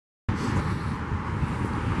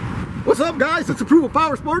What's up, guys? It's Approval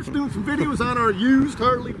Power Sports doing some videos on our used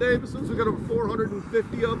Harley Davidsons. We've got over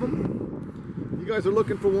 450 of them. You guys are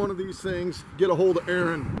looking for one of these things, get a hold of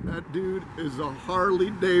Aaron. That dude is a Harley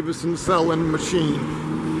Davidson selling machine.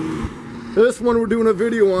 This one we're doing a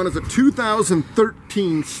video on is a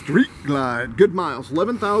 2013 Street Glide. Good miles,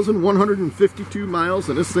 11,152 miles,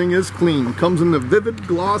 and this thing is clean. Comes in the vivid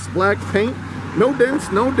gloss black paint. No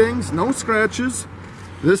dents, no dings, no scratches.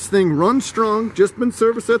 This thing runs strong, just been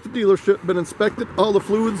serviced at the dealership, been inspected, all the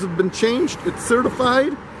fluids have been changed, it's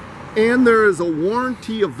certified, and there is a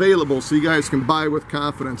warranty available so you guys can buy with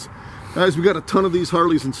confidence. Guys, we got a ton of these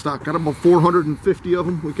Harleys in stock, got about 450 of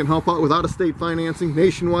them. We can help out with out-of-state financing,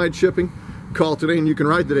 nationwide shipping. Call today and you can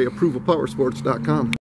ride today, approvalpowersports.com.